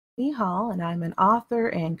Whitney Hall, and I'm an author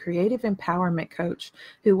and creative empowerment coach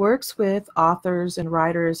who works with authors and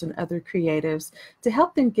writers and other creatives to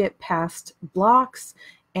help them get past blocks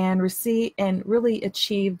and receive and really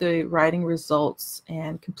achieve the writing results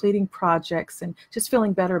and completing projects and just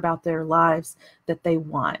feeling better about their lives that they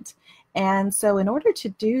want. And so in order to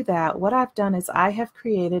do that, what I've done is I have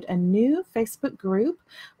created a new Facebook group,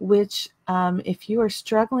 which if you are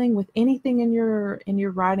struggling with anything in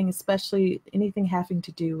your writing, especially anything having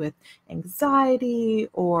to do with anxiety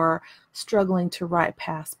or struggling to write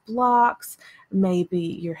past blocks, maybe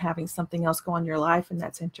you're having something else go on in your life and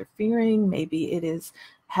that's interfering, maybe it is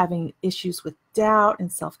having issues with doubt and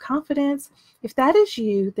self-confidence. If that is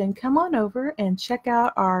you, then come on over and check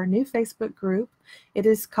out our new Facebook group. It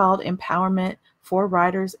is called Empowerment for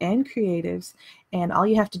Writers and Creatives. And all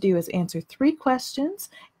you have to do is answer 3 questions,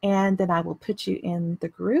 and then I will put you in the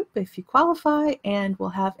group if you qualify, and we'll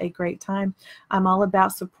have a great time. I'm all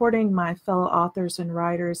about supporting my fellow authors and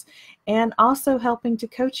writers and also helping to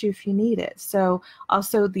coach you if you need it. So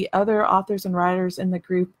also the other authors and writers in the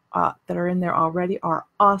group that are in there already are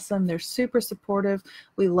awesome. They're super supportive.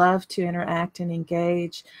 We love to interact and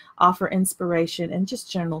engage, offer inspiration, and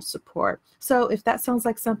just general support. So if that sounds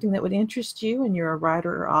like something that would interest you and you're a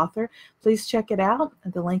writer or author, please check it out.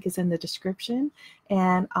 The link is in the description,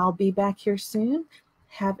 and I'll be back here soon.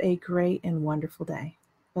 Have a great and wonderful day.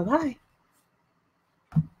 Bye-bye.